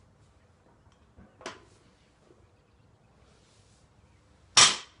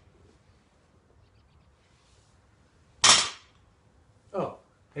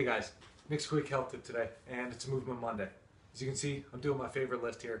Hey guys, Nick's quick health tip today, and it's a Movement Monday. As you can see, I'm doing my favorite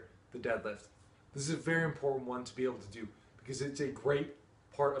lift here, the deadlift. This is a very important one to be able to do because it's a great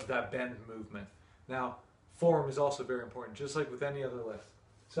part of that bend movement. Now, form is also very important, just like with any other lift.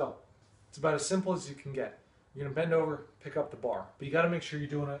 So, it's about as simple as you can get. You're gonna bend over, pick up the bar, but you gotta make sure you're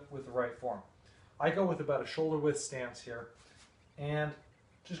doing it with the right form. I go with about a shoulder width stance here, and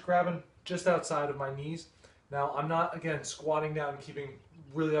just grabbing just outside of my knees. Now, I'm not, again, squatting down and keeping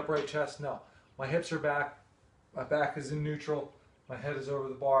really upright chest. No. My hips are back. My back is in neutral. My head is over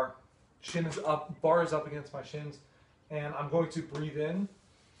the bar. Shin is up. Bar is up against my shins. And I'm going to breathe in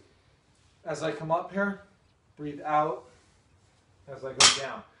as I come up here. Breathe out as I go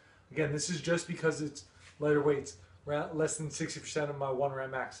down. Again, this is just because it's lighter weights. Less than 60% of my 1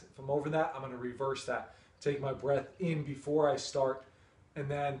 rep max. If I'm over that, I'm going to reverse that. Take my breath in before I start, and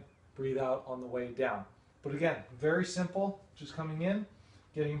then breathe out on the way down. But again, very simple. Just coming in,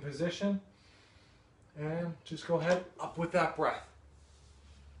 getting in position, and just go ahead up with that breath.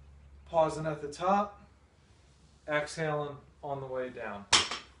 Pausing at the top, exhaling on the way down.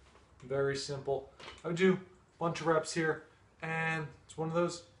 Very simple. I would do a bunch of reps here, and it's one of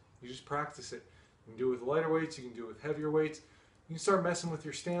those, you just practice it. You can do it with lighter weights, you can do it with heavier weights. You can start messing with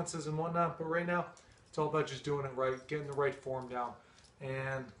your stances and whatnot, but right now, it's all about just doing it right, getting the right form down,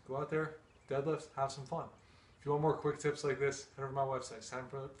 and go out there, deadlift, have some fun. If you want more quick tips like this, head over to my website, sign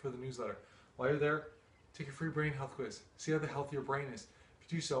up for the newsletter. While you're there, take a free brain health quiz. See how the healthy your brain is.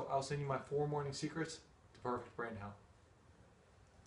 If you do so, I'll send you my 4 morning secrets to perfect brain health.